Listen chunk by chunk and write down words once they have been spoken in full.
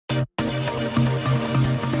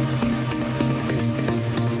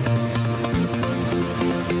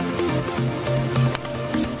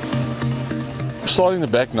Starting the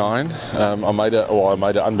back 9, I made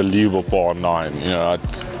an unbelievable par on 9. You know, I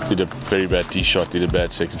did a very bad tee shot, did a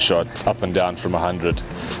bad second shot, up and down from 100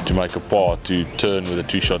 to make a par to turn with a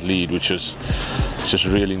 2-shot lead, which was just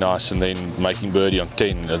really nice. And then making birdie on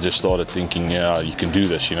 10, I just started thinking, yeah, you can do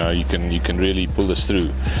this. You know, you can really pull this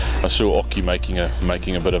through. I saw Oki making a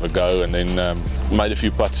bit of a go, and then made a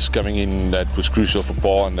few putts coming in that was crucial for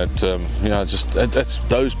par, and that you know, that's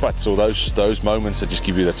those putts or those moments that just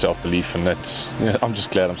give you that self-belief, and that's, you know, I'm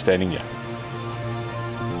just glad I'm standing here.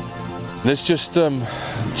 This just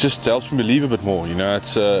helps me believe a bit more. You know,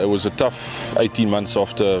 it was a tough 18 months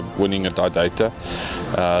after winning at Data.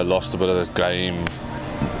 Lost a bit of that game.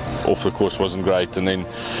 Off the course wasn't great, and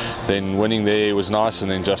then winning there was nice,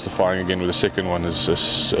 and then justifying again with the second one is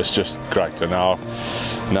just great. And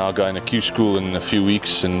now going to Q school in a few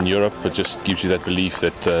weeks in Europe, it just gives you that belief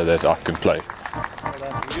that I can play.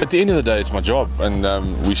 At the end of the day, it's my job, and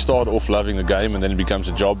we start off loving the game, and then it becomes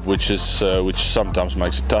a job, which sometimes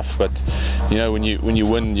makes it tough. But you know, when you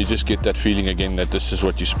win, you just get that feeling again that this is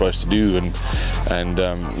what you're supposed to do. And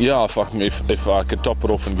yeah, if I can top it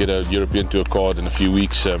off and get a European Tour card in a few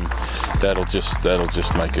weeks, that'll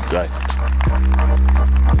just make it great.